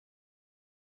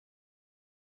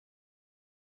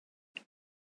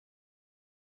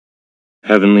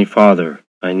Heavenly Father,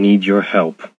 I need your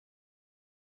help.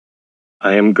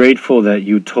 I am grateful that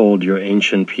you told your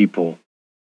ancient people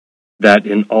that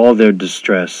in all their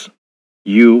distress,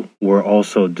 you were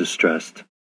also distressed,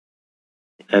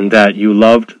 and that you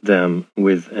loved them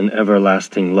with an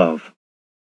everlasting love.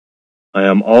 I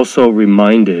am also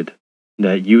reminded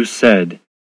that you said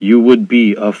you would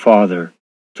be a father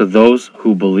to those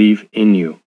who believe in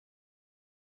you.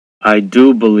 I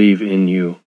do believe in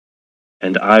you,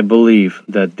 and I believe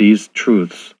that these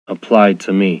truths apply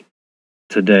to me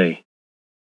today.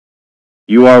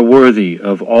 You are worthy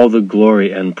of all the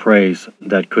glory and praise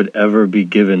that could ever be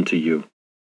given to you.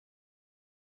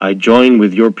 I join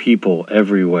with your people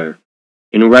everywhere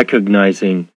in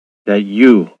recognizing that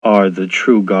you are the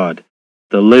true God,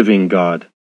 the living God,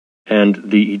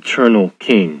 and the eternal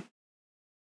King.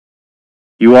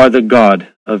 You are the God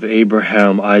of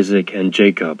Abraham, Isaac, and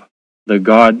Jacob, the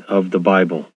God of the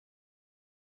Bible.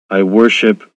 I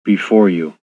worship before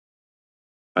you.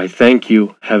 I thank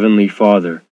you, Heavenly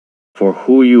Father, for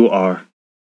who you are,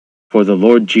 for the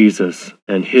Lord Jesus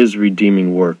and his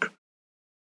redeeming work,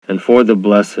 and for the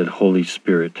blessed Holy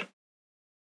Spirit.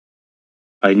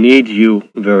 I need you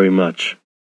very much.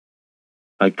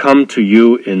 I come to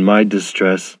you in my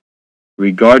distress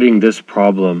regarding this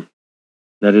problem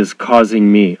that is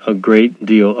causing me a great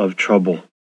deal of trouble.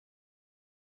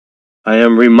 I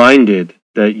am reminded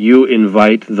that you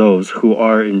invite those who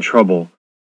are in trouble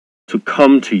to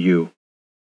come to you,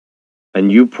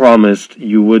 and you promised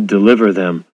you would deliver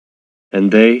them,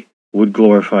 and they would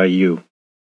glorify you.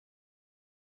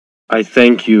 I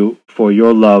thank you for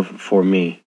your love for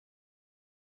me.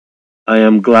 I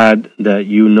am glad that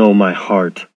you know my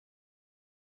heart.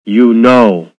 You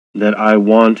know that I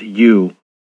want you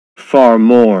far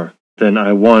more than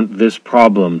I want this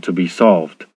problem to be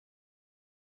solved.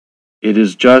 It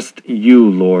is just you,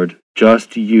 Lord,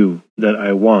 just you that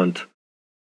I want.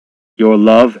 Your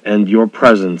love and your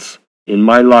presence in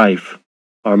my life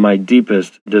are my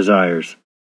deepest desires.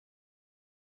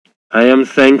 I am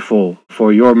thankful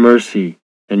for your mercy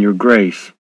and your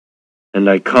grace, and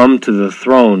I come to the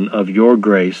throne of your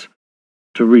grace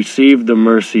to receive the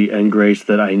mercy and grace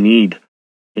that I need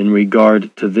in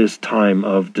regard to this time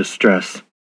of distress.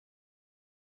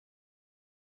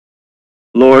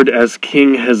 Lord, as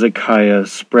King Hezekiah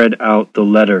spread out the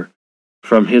letter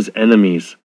from his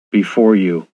enemies before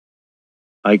you,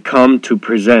 I come to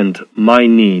present my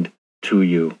need to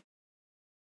you.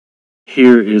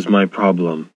 Here is my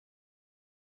problem.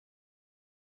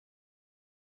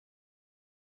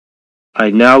 I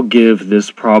now give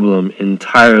this problem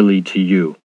entirely to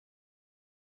you.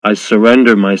 I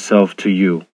surrender myself to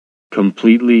you,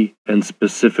 completely and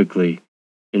specifically,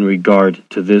 in regard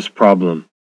to this problem.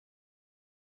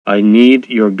 I need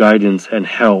your guidance and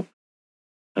help,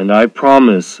 and I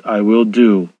promise I will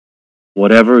do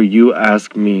whatever you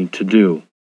ask me to do.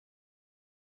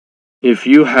 If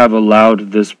you have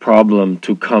allowed this problem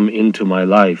to come into my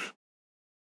life,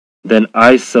 then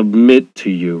I submit to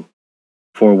you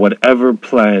for whatever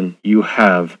plan you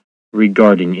have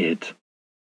regarding it.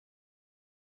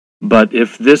 But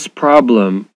if this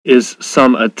problem is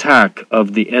some attack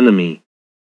of the enemy,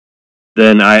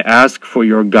 then I ask for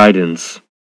your guidance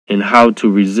in how to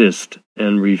resist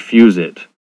and refuse it.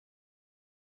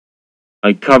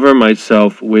 I cover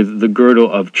myself with the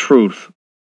girdle of truth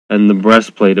and the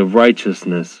breastplate of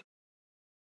righteousness.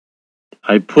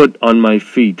 I put on my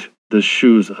feet the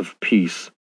shoes of peace.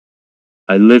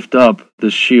 I lift up the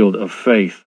shield of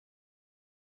faith.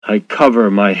 I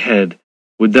cover my head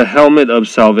with the helmet of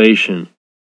salvation,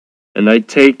 and I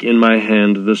take in my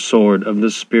hand the sword of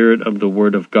the Spirit of the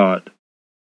Word of God.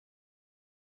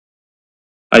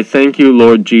 I thank you,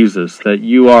 Lord Jesus, that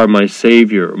you are my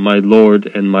Savior, my Lord,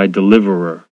 and my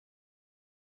Deliverer.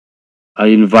 I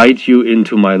invite you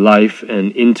into my life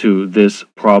and into this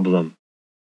problem.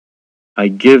 I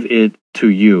give it to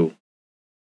you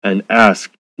and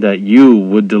ask that you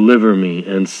would deliver me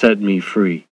and set me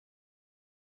free.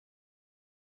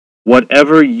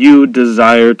 Whatever you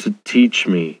desire to teach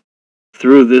me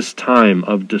through this time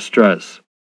of distress,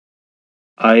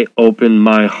 I open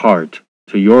my heart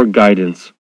to your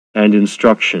guidance and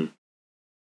instruction,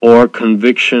 or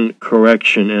conviction,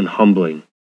 correction, and humbling.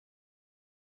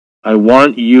 I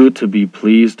want you to be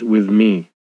pleased with me,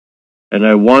 and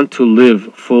I want to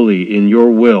live fully in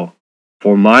your will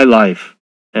for my life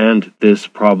and this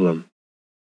problem.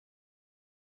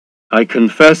 I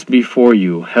confess before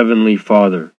you, Heavenly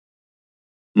Father,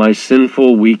 my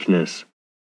sinful weakness,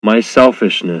 my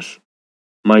selfishness,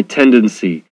 my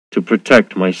tendency to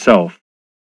protect myself.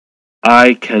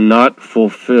 I cannot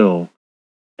fulfill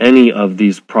any of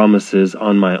these promises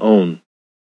on my own.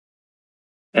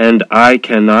 and I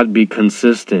cannot be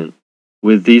consistent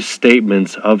with these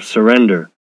statements of surrender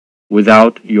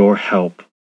without your help.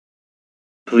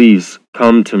 Please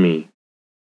come to me.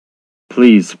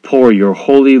 Please pour your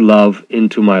holy love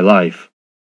into my life.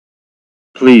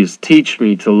 Please teach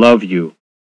me to love you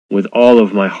with all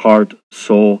of my heart,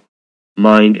 soul,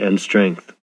 mind, and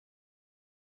strength.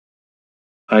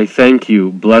 I thank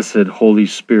you, blessed Holy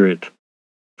Spirit,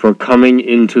 for coming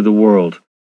into the world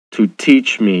to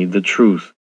teach me the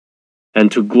truth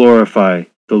and to glorify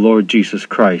the Lord Jesus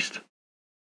Christ.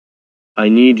 I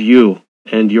need you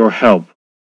and your help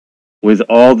with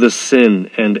all the sin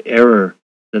and error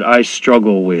that I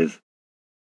struggle with.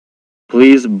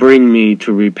 Please bring me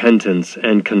to repentance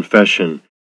and confession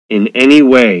in any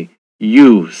way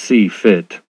you see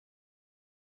fit.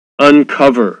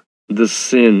 Uncover the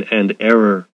sin and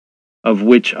error of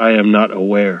which I am not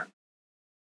aware.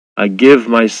 I give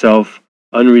myself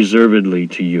unreservedly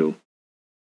to you.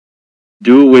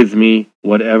 Do with me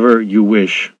whatever you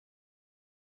wish.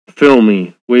 Fill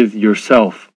me with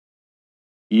yourself.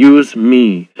 Use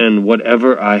me and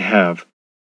whatever I have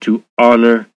to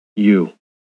honor you.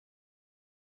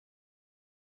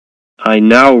 I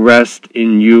now rest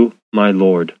in you, my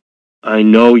Lord. I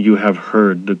know you have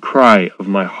heard the cry of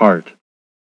my heart.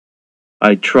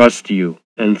 I trust you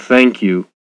and thank you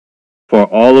for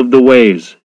all of the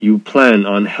ways you plan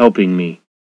on helping me.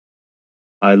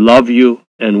 I love you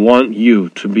and want you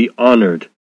to be honored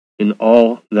in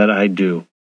all that I do.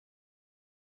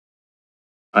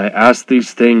 I ask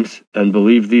these things and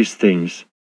believe these things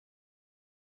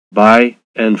by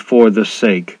and for the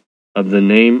sake of the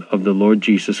name of the Lord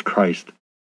Jesus Christ.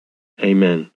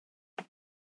 Amen.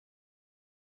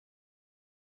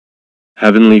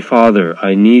 Heavenly Father,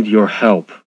 I need your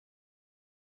help.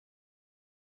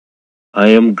 I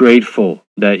am grateful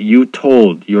that you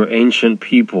told your ancient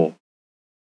people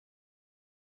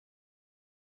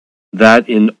that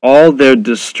in all their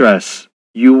distress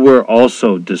you were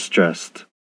also distressed,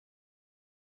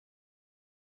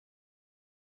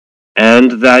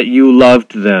 and that you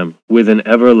loved them with an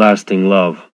everlasting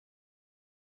love.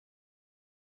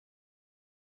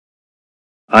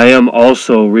 I am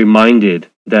also reminded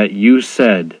that you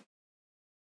said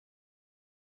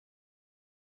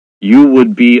you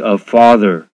would be a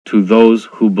father to those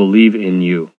who believe in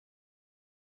you.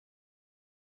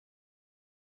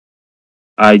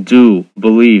 I do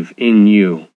believe in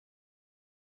you,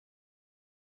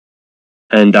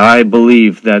 and I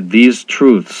believe that these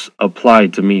truths apply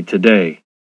to me today.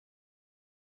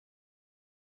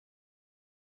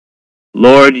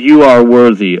 Lord, you are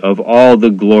worthy of all the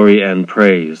glory and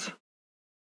praise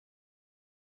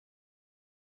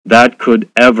that could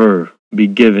ever be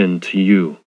given to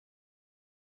you.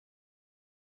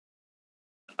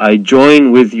 I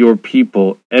join with your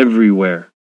people everywhere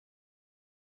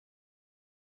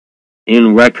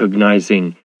in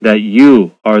recognizing that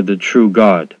you are the true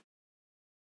God,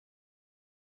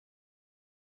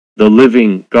 the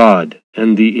living God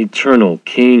and the eternal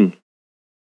King.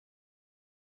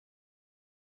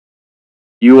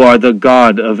 You are the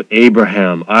God of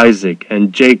Abraham, Isaac,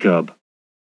 and Jacob.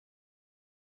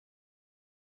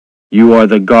 You are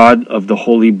the God of the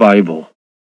Holy Bible.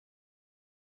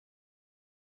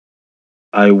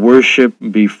 I worship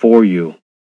before you.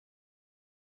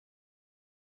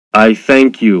 I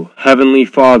thank you, Heavenly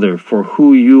Father, for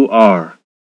who you are,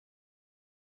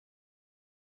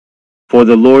 for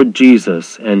the Lord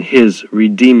Jesus and his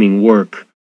redeeming work,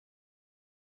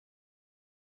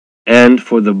 and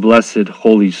for the blessed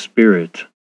Holy Spirit.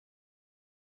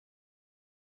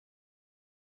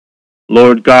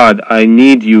 Lord God, I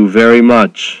need you very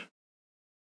much.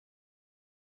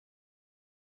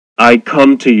 I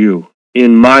come to you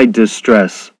in my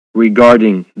distress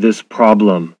regarding this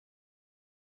problem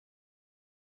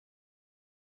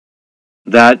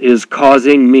that is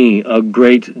causing me a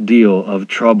great deal of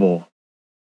trouble.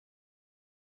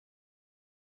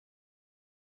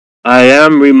 I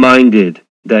am reminded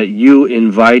that you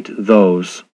invite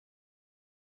those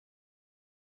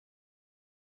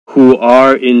who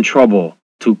are in trouble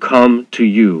to come to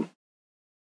you,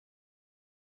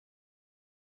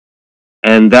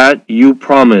 and that you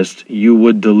promised you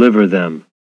would deliver them,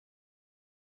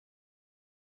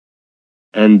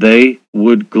 and they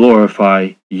would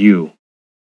glorify you.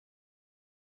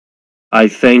 I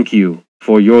thank you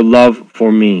for your love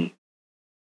for me.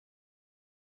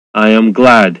 I am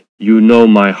glad you know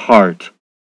my heart.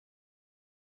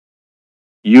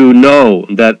 You know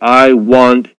that I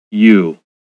want you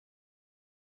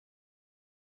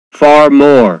far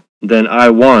more than I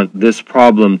want this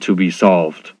problem to be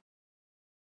solved.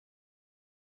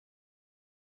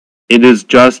 It is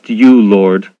just you,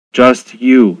 Lord, just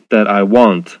you that I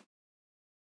want.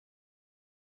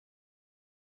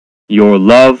 Your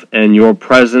love and your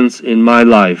presence in my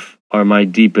life are my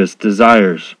deepest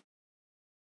desires.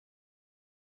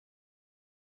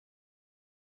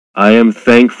 I am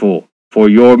thankful for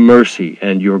your mercy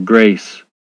and your grace.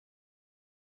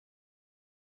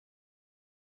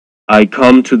 I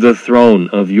come to the throne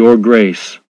of your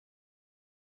grace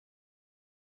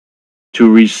to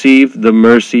receive the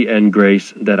mercy and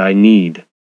grace that I need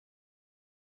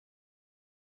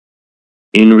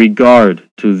in regard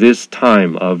to this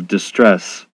time of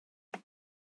distress.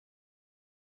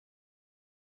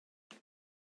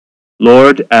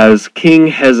 Lord, as King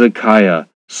Hezekiah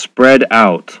spread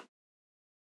out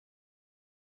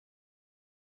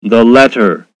the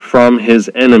letter from his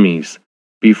enemies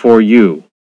before you,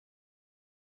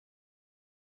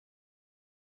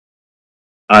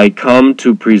 I come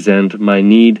to present my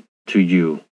need to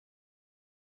you.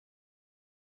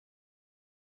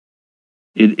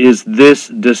 It is this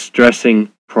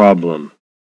distressing problem.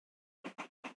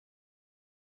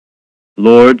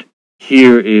 Lord,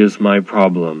 here is my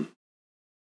problem.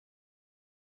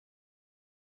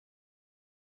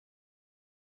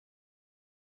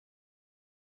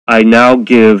 I now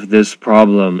give this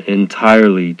problem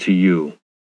entirely to you.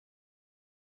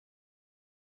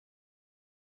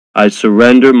 I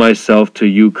surrender myself to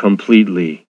you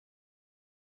completely,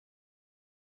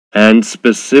 and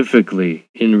specifically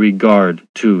in regard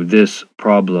to this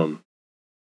problem.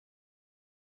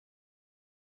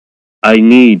 I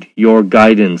need your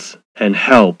guidance and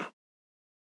help.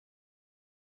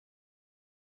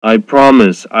 I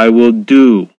promise I will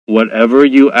do whatever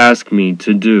you ask me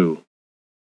to do.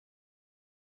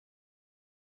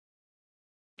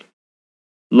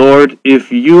 Lord,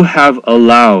 if you have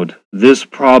allowed this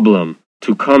problem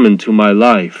to come into my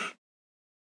life,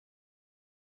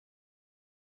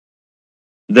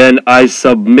 then I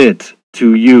submit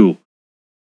to you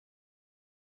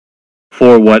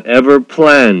for whatever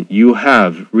plan you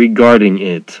have regarding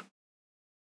it.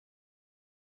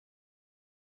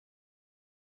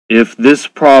 If this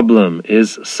problem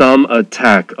is some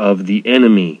attack of the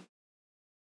enemy,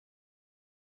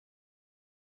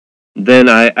 then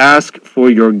I ask for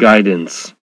your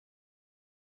guidance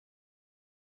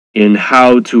in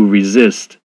how to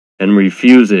resist and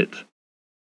refuse it.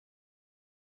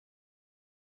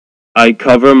 I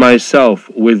cover myself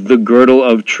with the girdle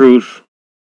of truth,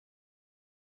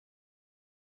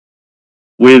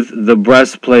 with the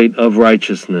breastplate of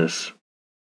righteousness.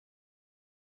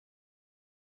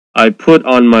 I put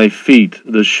on my feet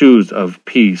the shoes of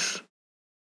peace.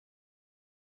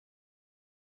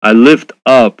 I lift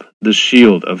up the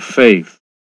shield of faith.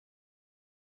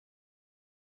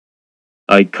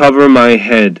 I cover my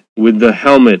head with the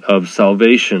helmet of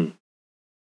salvation.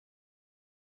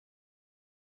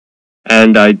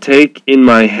 And I take in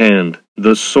my hand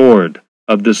the sword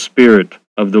of the Spirit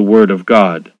of the Word of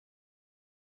God.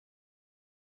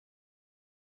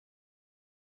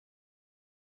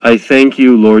 I thank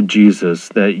you, Lord Jesus,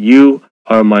 that you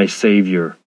are my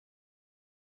Savior.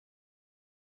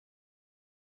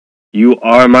 You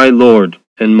are my Lord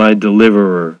and my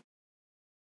Deliverer.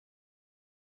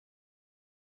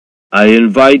 I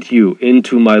invite you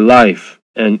into my life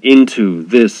and into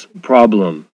this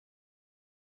problem.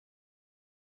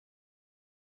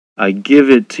 I give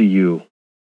it to you.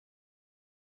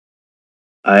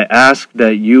 I ask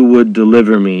that you would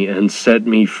deliver me and set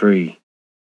me free.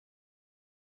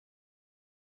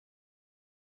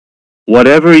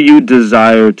 Whatever you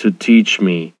desire to teach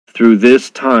me through this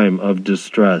time of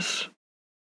distress,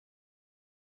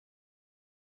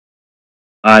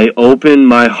 I open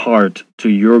my heart to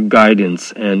your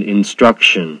guidance and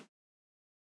instruction,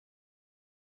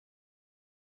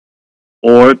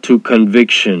 or to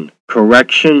conviction,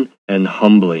 correction, and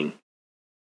humbling.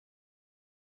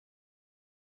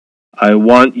 I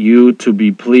want you to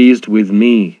be pleased with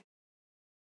me,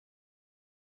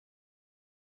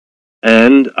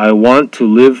 and I want to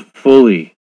live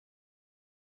fully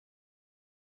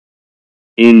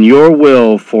in your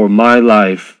will for my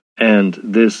life and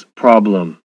this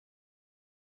problem.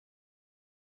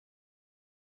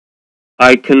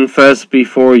 I confess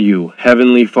before you,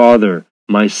 Heavenly Father,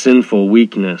 my sinful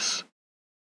weakness,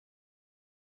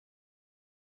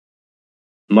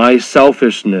 my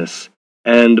selfishness,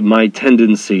 and my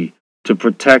tendency to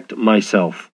protect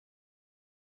myself.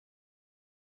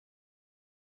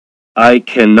 I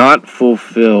cannot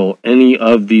fulfill any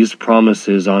of these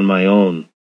promises on my own.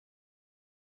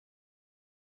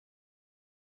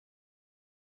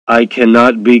 I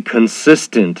cannot be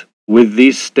consistent with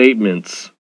these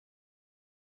statements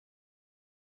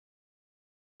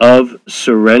of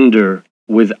surrender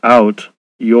without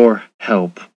your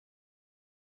help.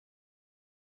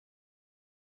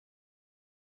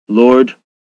 Lord,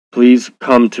 please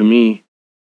come to me.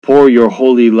 Pour your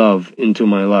holy love into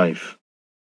my life.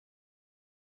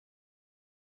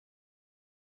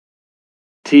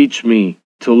 Teach me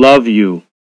to love you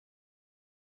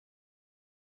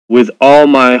with all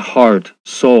my heart,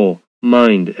 soul,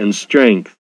 mind, and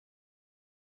strength.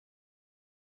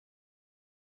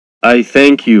 I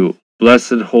thank you,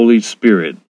 blessed Holy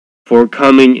Spirit, for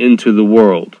coming into the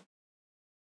world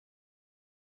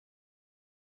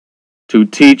to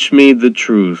teach me the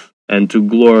truth and to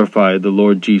glorify the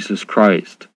Lord Jesus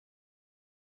Christ.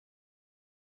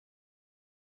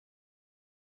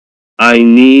 I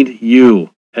need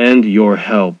you and your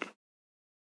help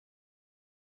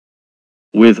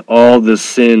with all the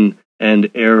sin and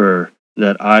error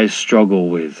that I struggle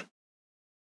with.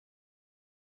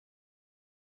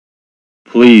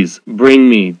 Please bring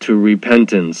me to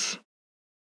repentance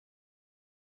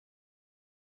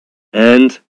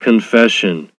and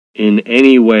confession in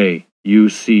any way you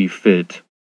see fit.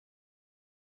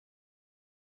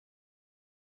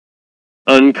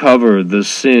 Uncover the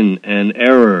sin and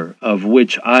error of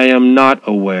which I am not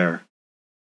aware.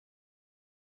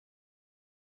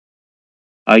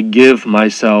 I give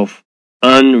myself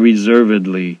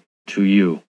unreservedly to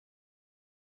you.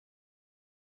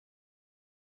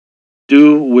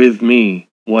 Do with me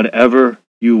whatever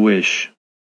you wish.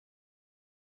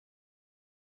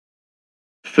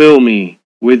 Fill me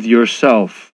with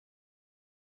yourself.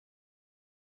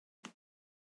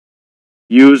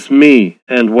 Use me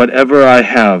and whatever I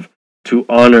have to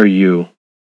honor you.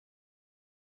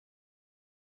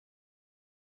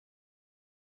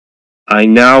 I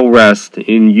now rest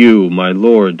in you, my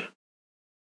Lord.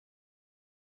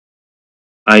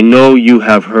 I know you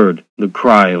have heard the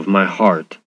cry of my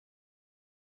heart.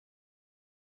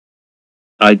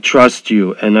 I trust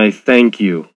you and I thank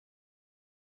you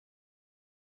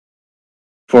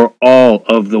for all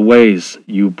of the ways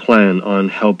you plan on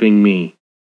helping me.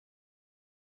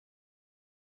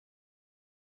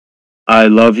 I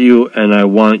love you and I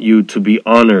want you to be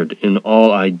honored in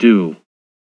all I do.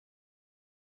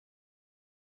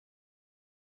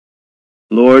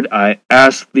 Lord, I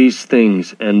ask these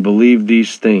things and believe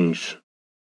these things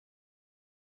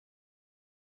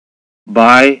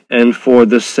by and for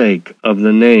the sake of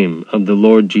the name of the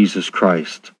Lord Jesus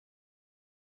Christ.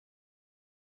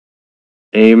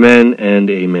 Amen and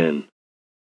amen.